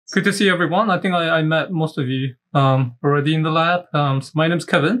Good to see everyone. I think I met most of you already in the lab. So my name's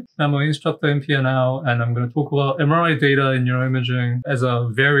Kevin. I'm an instructor in PNL, and I'm going to talk about MRI data in neuroimaging as a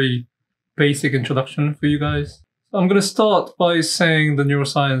very basic introduction for you guys. So I'm going to start by saying the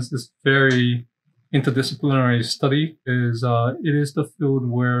neuroscience is very interdisciplinary study. It is the field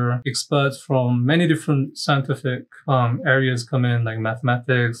where experts from many different scientific areas come in, like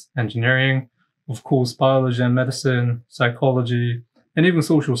mathematics, engineering, of course, biology and medicine, psychology, and even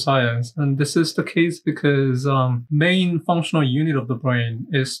social science. And this is the case because main functional unit of the brain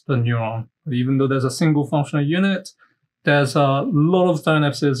is the neuron. Even though there's a single functional unit, there's a lot of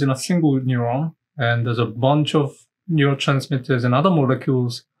synapses in a single neuron, and there's a bunch of neurotransmitters and other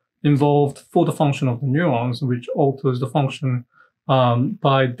molecules involved for the function of the neurons, which alters the function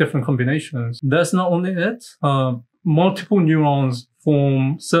by different combinations. That's not only it. Multiple neurons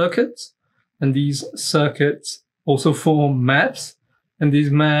form circuits, and these circuits also form maps. And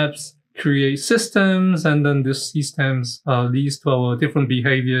these maps create systems, and then these systems leads to our different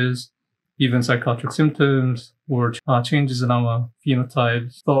behaviors, even psychiatric symptoms, or changes in our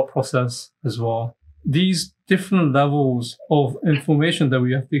phenotype, thought process as well. These different levels of information that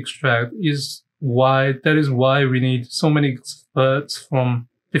we have to extract is why we need so many experts from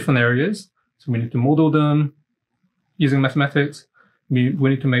different areas. So we need to model them using mathematics. We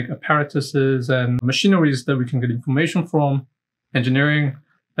need to make apparatuses and machineries that we can get information from, engineering,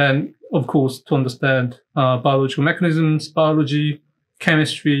 and of course to understand biological mechanisms, biology,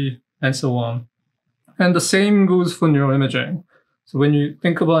 chemistry, and so on. And the same goes for neuroimaging. So when you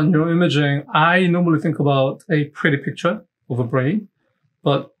think about neuroimaging, I normally think about a pretty picture of a brain,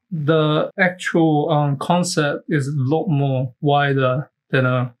 but the actual concept is a lot more wider than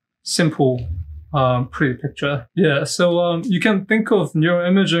a simple pretty picture. Yeah, so you can think of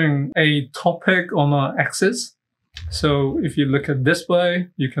neuroimaging a topic on an axis. So if you look at this way,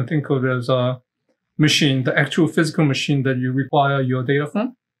 you can think of it as a machine, the actual physical machine that you require your data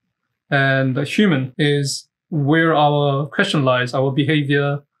from. And the human is where our question lies, our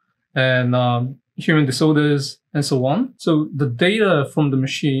behavior and human disorders and so on. So the data from the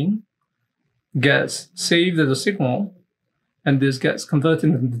machine gets saved as a signal, and this gets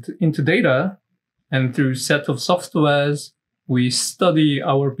converted into data. And through a set of softwares, we study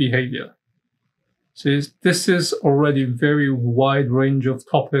our behavior. So this is already a very wide range of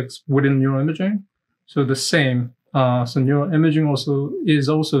topics within neuroimaging. So the same. So neuroimaging is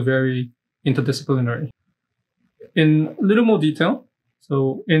also very interdisciplinary. In a little more detail,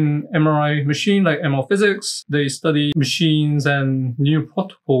 so in MRI machine, like MR physics, they study machines and new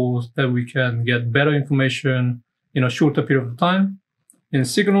protocols that we can get better information in a shorter period of time. In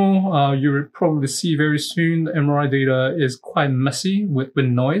signal, you will probably see very soon the MRI data is quite messy with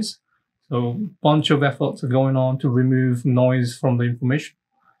noise. So a bunch of efforts are going on to remove noise from the information.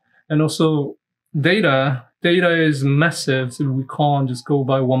 And also data is massive, so we can't just go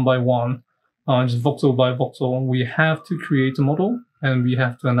by one, just voxel by voxel. We have to create a model, and we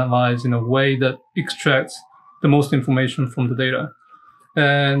have to analyze in a way that extracts the most information from the data.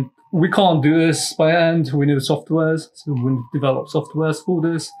 And we can't do this by hand. We need softwares, so we need to develop softwares for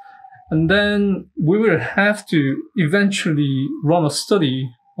this. And then we will have to eventually run a study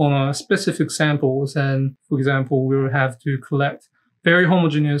on specific samples. And for example, we will have to collect very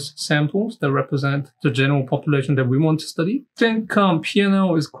homogeneous samples that represent the general population that we want to study. I think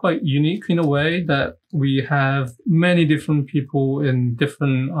PNL is quite unique in a way that we have many different people in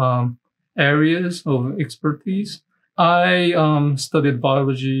different areas of expertise. I studied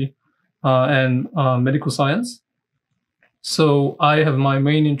biology and medical science. So I have my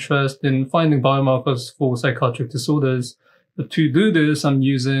main interest in finding biomarkers for psychiatric disorders. But to do this, I'm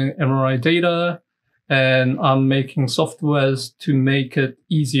using MRI data, and I'm making softwares to make it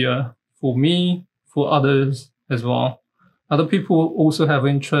easier for me, for others as well. Other people also have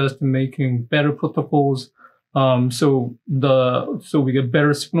interest in making better protocols, so we get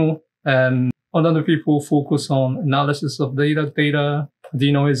better signal. And other people focus on analysis of data,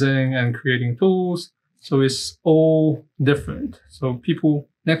 denoising, and creating tools. So it's all different. So people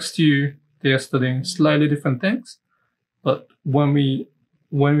next to you, they are studying slightly different things. But when we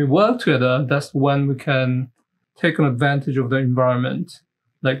work together, that's when we can take an advantage of the environment,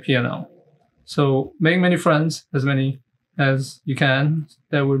 like PNL. So make many friends, as many as you can.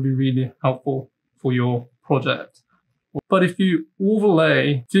 That would be really helpful for your project. But if you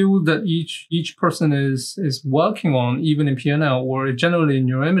overlay field that each person is working on, even in PNL or generally in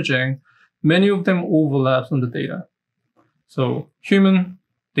neuroimaging, many of them overlap on the data. So human,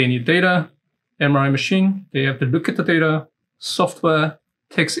 they need data. MRI machine, they have to look at the data. Software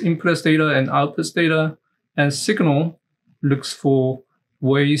takes inputs data and outputs data. And signal looks for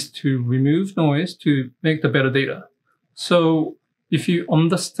ways to remove noise to make the better data. So if you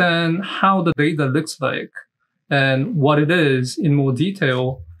understand how the data looks like and what it is in more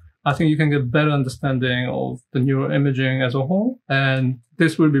detail, I think you can get a better understanding of the neuroimaging as a whole. And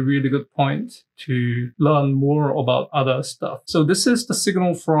this will be a really good point to learn more about other stuff. So this is the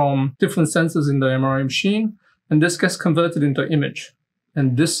signal from different sensors in the MRI machine, and this gets converted into image.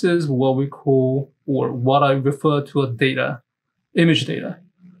 And this is what we call, or what I refer to as data, image data.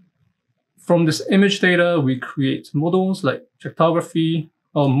 From this image data, we create models like spectrography.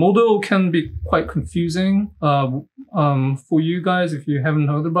 A model can be quite confusing for you guys if you haven't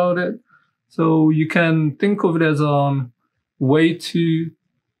heard about it. So you can think of it as a way to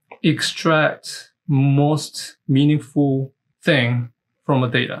extract most meaningful thing from a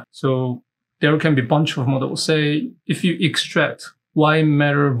data. So there can be a bunch of models. Say if you extract white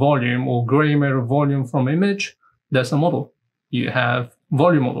matter volume or gray matter volume from image, that's a model. You have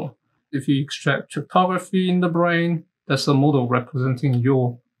volume model. If you extract spectrography in the brain, that's a model representing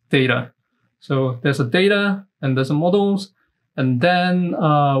your data. So there's a data and there's a models. And then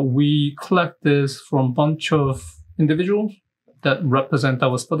we collect this from a bunch of individuals that represent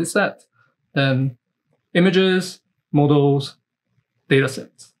our study set. Then images, models, data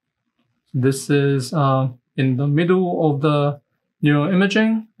sets. This is in the middle of the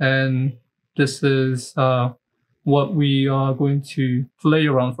neuroimaging, and this is what we are going to play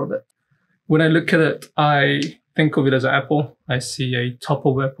around for a bit. When I look at it, I think of it as an apple. I see a top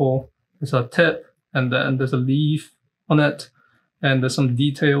of apple. There's a tip, and then there's a leaf on it, and there's some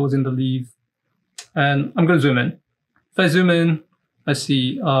details in the leaf. And I'm going to zoom in. If I zoom in, I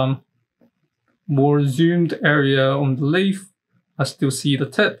see more zoomed area on the leaf. I still see the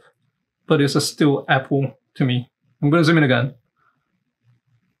tip, but it's a still apple to me. I'm going to zoom in again.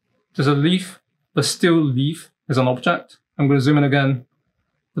 There's a leaf, but still leaf is an object. I'm going to zoom in again.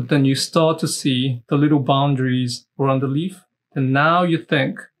 But then you start to see the little boundaries around the leaf. And now you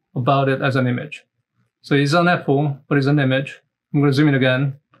think about it as an image. So it's an apple, but it's an image. I'm going to zoom in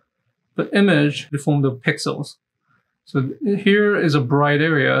again. But image, they form the pixels. So here is a bright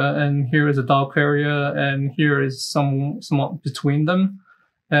area, and here is a dark area, and here is somewhat between them.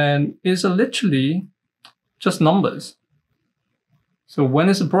 And it's literally just numbers. So when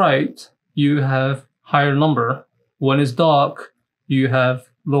it's bright, you have higher number. When it's dark, you have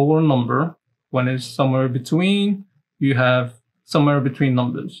lower number. When it's somewhere between, you have somewhere between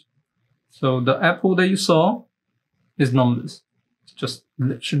numbers. So the apple that you saw is numbers. It's just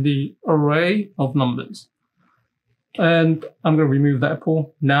literally array of numbers. And I'm going to remove the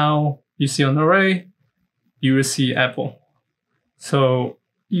apple. Now you see an array, you will see apple. So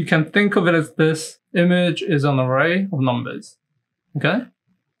you can think of it as this image is an array of numbers. Okay?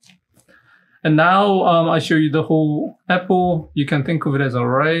 And now I show you the whole apple. You can think of it as an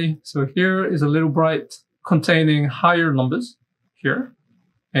array. So here is a little bright containing higher numbers here.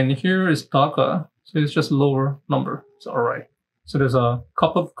 And here is darker. So it's just lower number. It's an array. So there's a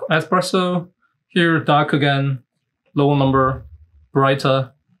cup of espresso. Here, dark again, lower number,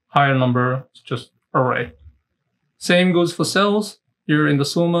 brighter, higher number. It's just array. Same goes for cells. Here in the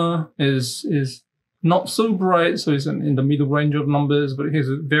soma is not so bright, so it's in the middle range of numbers, but here's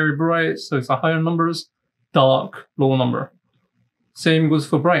very bright, so it's a higher numbers, dark, lower number. Same goes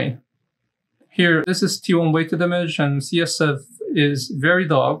for brain. Here, this is T1 weighted image, and CSF is very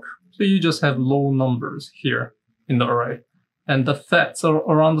dark, so you just have low numbers here in the array. And the fats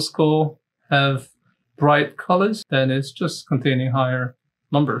around the skull have bright colors, then it's just containing higher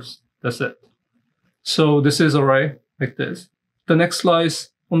numbers. That's it. So this is array like this. The next slice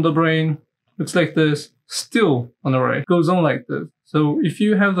on the brain looks like this, still an array, goes on like this. So if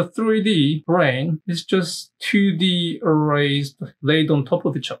you have the 3D brain, it's just 2D arrays laid on top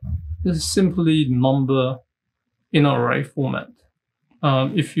of each other. This is simply number in array format.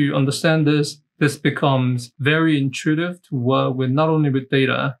 If you understand this, this becomes very intuitive to work with not only with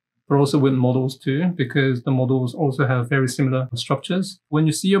data, but also with models too, because the models also have very similar structures. When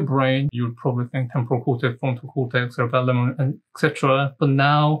you see a brain, you would probably think temporal cortex, frontal cortex, cerebellum, and etc. But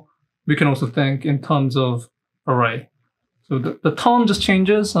now we can also think in terms of array. So the term just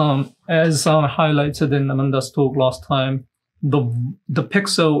changes. As highlighted in Amanda's talk last time, the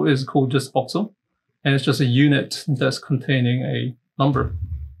pixel is called just voxel, and it's just a unit that's containing a number.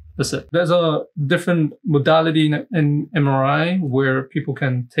 That's it. There's a different modality in MRI where people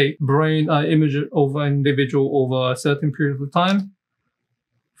can take brain image of an individual over a certain period of time.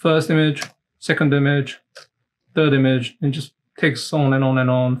 First image, second image, third image, and just takes on and on and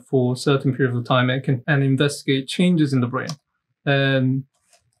on for a certain period of time and investigate changes in the brain. And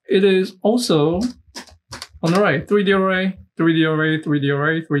it is also an array, 3D array, 3D array, 3D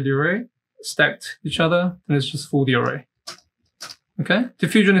array, 3D array, stacked each other, and it's just 4D array. Okay,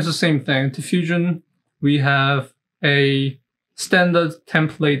 diffusion is the same thing. Diffusion, we have a standard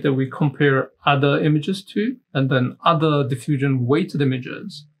template that we compare other images to, and then other diffusion weighted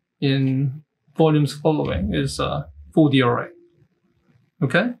images in volumes following is a 4D array.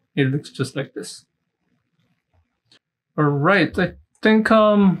 Okay, it looks just like this. All right, I think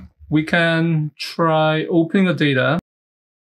we can try opening the data